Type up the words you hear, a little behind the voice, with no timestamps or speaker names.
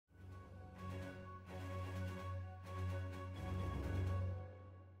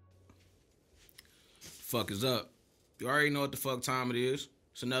Fuck is up? You already know what the fuck time it is.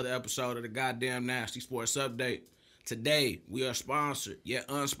 It's another episode of the goddamn Nasty Sports Update. Today, we are sponsored, yet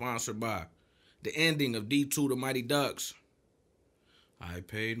unsponsored by the ending of D2 The Mighty Ducks. I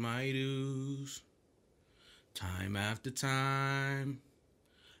paid my dues, time after time.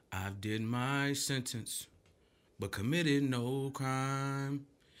 I've did my sentence, but committed no crime.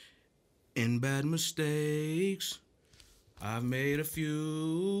 In bad mistakes, I've made a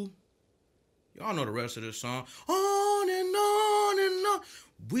few. Y'all know the rest of this song. On and on and on.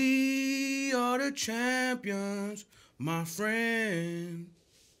 We are the champions, my friend.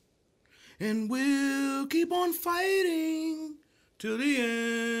 And we'll keep on fighting till the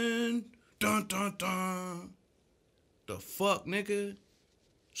end. Dun, dun, dun. The fuck, nigga?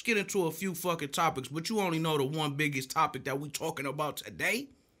 Let's get into a few fucking topics, but you only know the one biggest topic that we talking about today.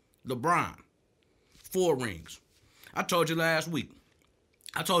 LeBron. 4 rings. I told you last week.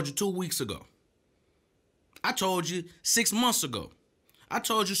 I told you 2 weeks ago. I told you 6 months ago. I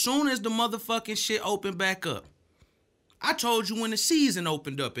told you soon as the motherfucking shit opened back up. I told you when the season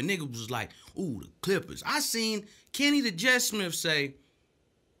opened up and niggas was like, ooh, the Clippers. I seen Kenny the Jet Smith say,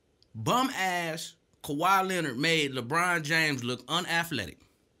 bum ass Kawhi Leonard made LeBron James look unathletic.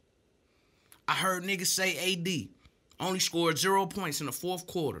 I heard niggas say AD only scored 0 points in the fourth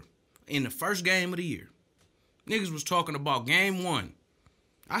quarter in the first game of the year. Niggas was talking about game 1.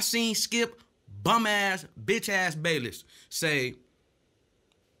 I seen Skip bum-ass, bitch-ass Bayless say,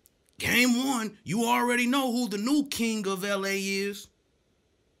 game 1, you already know who the new king of LA is.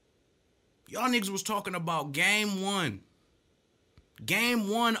 Y'all niggas was talking about game 1. Game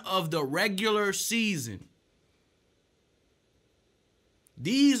 1 of the regular season.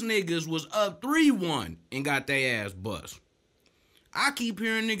 These niggas was up 3-1 and got their ass bust. I keep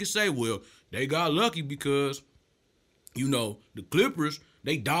hearing niggas say, well, they got lucky because, you know, the Clippers,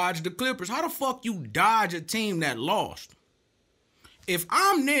 they dodged the Clippers. How the fuck you dodge a team that lost? If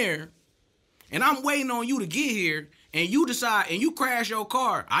I'm there and I'm waiting on you to get here and you decide and you crash your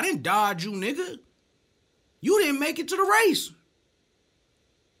car, I didn't dodge you, nigga. You didn't make it to the race.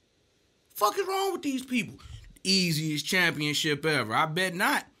 Fuck is wrong with these people? Easiest championship ever. I bet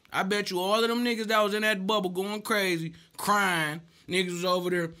not. I bet you all of them niggas that was in that bubble going crazy, crying, niggas was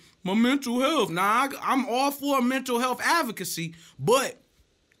over there, my mental health. Nah, I'm all for mental health advocacy, but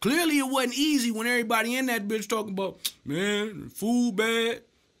clearly it wasn't easy when everybody in that bitch talking about, man, food bad.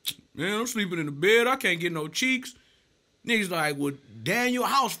 Man, I'm sleeping in the bed. I can't get no cheeks. Niggas like, well, Daniel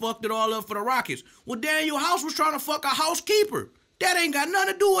House fucked it all up for the Rockets. Well, Daniel House was trying to fuck a housekeeper. That ain't got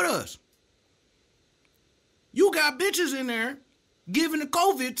nothing to do with us. You got bitches in there giving the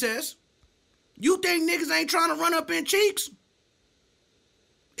COVID test. You think niggas ain't trying to run up in cheeks?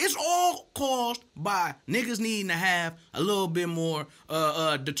 It's all caused by niggas needing to have a little bit more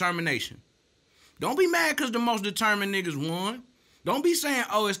determination. Don't be mad because the most determined niggas won. Don't be saying,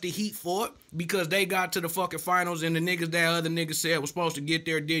 oh, it's the Heat fault because they got to the fucking finals and the niggas that other niggas said was supposed to get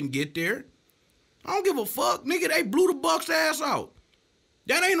there didn't get there. I don't give a fuck. Nigga, they blew the Bucks ass out.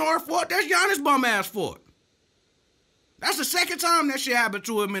 That ain't our fault. That's Giannis bum ass fault. That's the second time that shit happened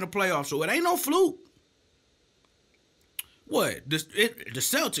to him in the playoffs, so it ain't no fluke. What? The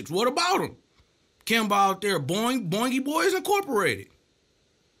Celtics, what about them? Kemba out there, Boingy Boys Incorporated.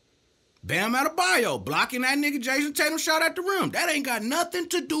 Bam Adebayo, blocking that nigga Jason Tatum shot at the rim. That ain't got nothing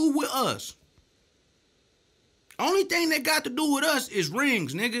to do with us. Only thing that got to do with us is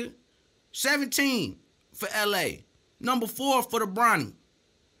rings, nigga. 17 for LA. Number 4 for the Bronny.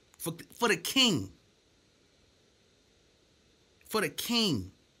 For the king. For the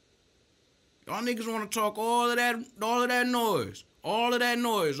king. Y'all niggas want to talk all of that noise. All of that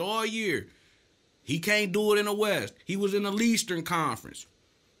noise all year. He can't do it in the West. He was in the Eastern Conference.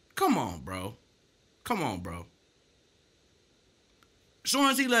 Come on, bro. Come on, bro. As soon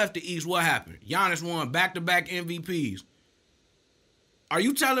as he left the East, what happened? Giannis won back-to-back MVPs. Are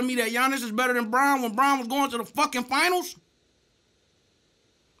you telling me that Giannis is better than Bron when Bron was going to the fucking finals?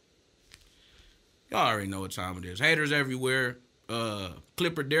 Y'all already know what time it is. Haters everywhere.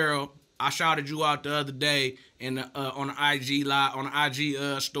 Clipper Darrell, I shouted you out the other day in the, on the IG live, on the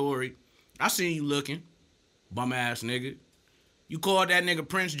IG story. I seen you looking, bum ass nigga. You called that nigga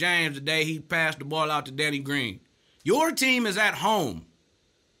Prince James the day he passed the ball out to Danny Green. Your team is at home.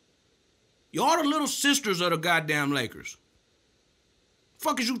 Y'all the little sisters of the goddamn Lakers.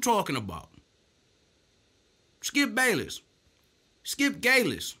 Fuck is you talking about? Skip Bayless. Skip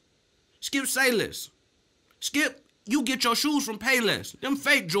Gayless. Skip Sayless. Skip, you get your shoes from Payless. Them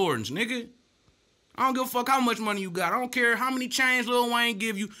fake Jordans, nigga. I don't give a fuck how much money you got. I don't care how many chains Lil Wayne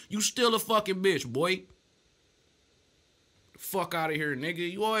give you. You still a fucking bitch, boy. The fuck out of here,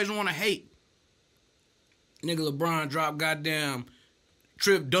 nigga. You always want to hate. Nigga LeBron dropped goddamn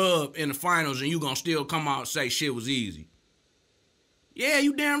trip dub in the finals and you gonna still come out and say shit was easy. Yeah,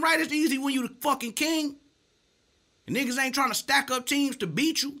 you damn right it's easy when you the fucking king. And niggas ain't trying to stack up teams to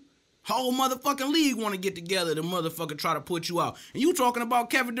beat you. Whole motherfucking league want to get together to motherfucker try to put you out. And you talking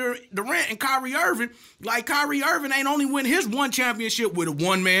about Kevin Durant and Kyrie Irving like Kyrie Irving ain't only win his one championship with a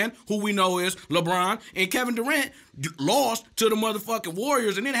one man, who we know is LeBron, and Kevin Durant lost to the motherfucking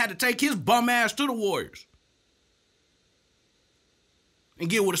Warriors and then had to take his bum ass to the Warriors. And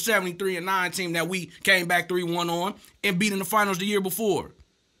get with a 73-9 team that we came back 3-1 on and beat in the finals the year before.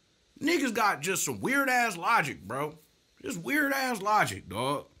 Niggas got just some weird-ass logic, bro. Just weird-ass logic,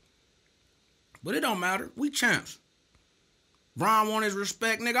 dog. But it don't matter. We champs. Bron want his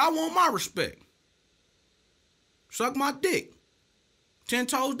respect, nigga. I want my respect. Suck my dick. 10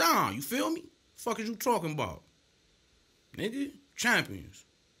 toes down. You feel me? Fuck is you talking about? Nigga, champions.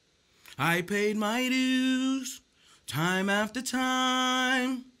 I paid my dues. Time after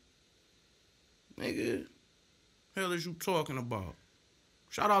time. Nigga, hell is you talking about?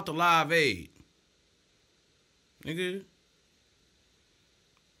 Shout out to Live Aid. Nigga.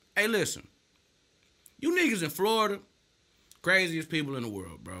 Hey, listen. You niggas in Florida, craziest people in the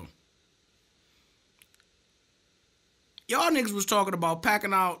world, bro. Y'all niggas was talking about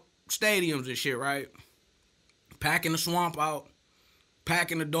packing out stadiums and shit, right? Packing the Swamp out.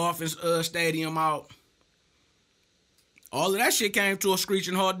 Packing the Dolphins stadium out. All of that shit came to a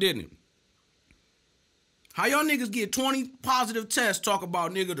screeching halt, didn't it? How y'all niggas get 20 positive tests talk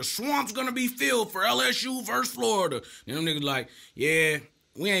about, nigga, the Swamp's gonna be filled for LSU versus Florida. And them niggas like, yeah,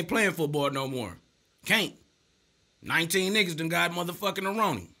 we ain't playing football no more. Can't. 19 niggas done got motherfucking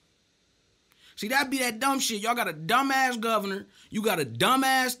Aroni. See, that be that dumb shit. Y'all got a dumbass governor. You got a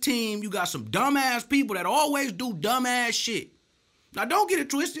dumbass team. You got some dumbass people that always do dumbass shit. Now, don't get it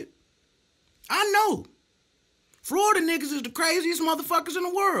twisted. I know. Florida niggas is the craziest motherfuckers in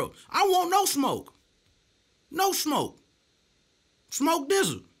the world. I want no smoke. No smoke. Smoke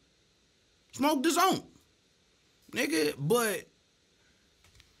dizzle. Smoke dizzone. Nigga, but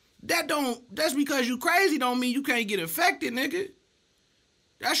that's because you crazy don't mean you can't get infected, nigga.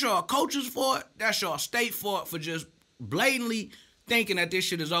 That's your coach's fault. That's your state fault for just blatantly thinking that this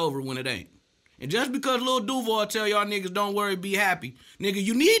shit is over when it ain't. And just because Lil Duval tell y'all niggas don't worry, be happy, nigga,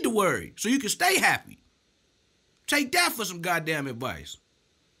 you need to worry so you can stay happy. Take that for some goddamn advice.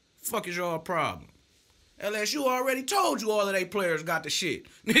 Fuck is y'all problem? LSU already told you all of they players got the shit.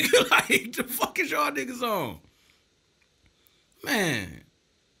 Nigga, like, the fuck is y'all niggas on? Man.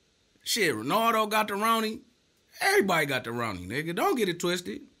 Shit, Ronaldo got the Roni. Everybody got the Roni, nigga. Don't get it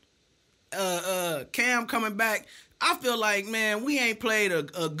twisted. Cam coming back. I feel like, man, we ain't played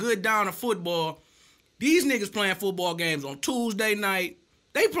a good down of football. These niggas playing football games on Tuesday night.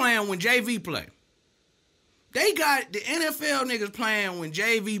 They playing when JV play. They got the NFL niggas playing when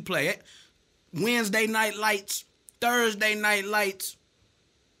JV play. Wednesday night lights, Thursday night lights.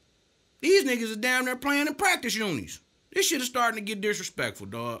 These niggas are damn near playing in practice unis. This shit is starting to get disrespectful,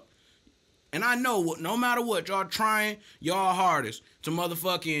 dog. And I know what, no matter what, y'all trying y'all hardest to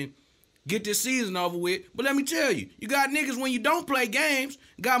motherfucking get this season over with. But let me tell you, you got niggas when you don't play games,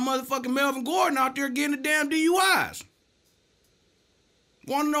 got motherfucking Melvin Gordon out there getting the damn DUIs.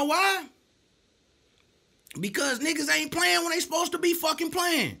 Wanna know why? Because niggas ain't playing when they supposed to be fucking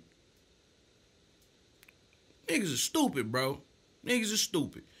playing. Niggas is stupid, bro. Niggas is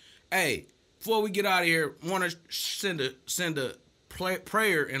stupid. Hey, before we get out of here, want to send a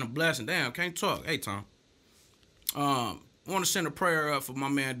prayer and a blessing. Damn, can't talk. Hey, Tom. Want to send a prayer up for my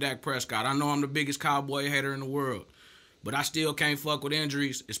man Dak Prescott. I know I'm the biggest Cowboy hater in the world, but I still can't fuck with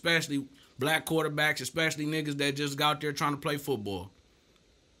injuries, especially black quarterbacks, especially niggas that just got out there trying to play football.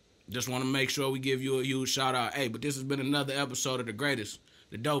 Just want to make sure we give you a huge shout out. Hey, but this has been another episode of the greatest,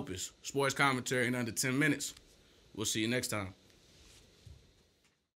 the dopest sports commentary in under 10 minutes. We'll see you next time.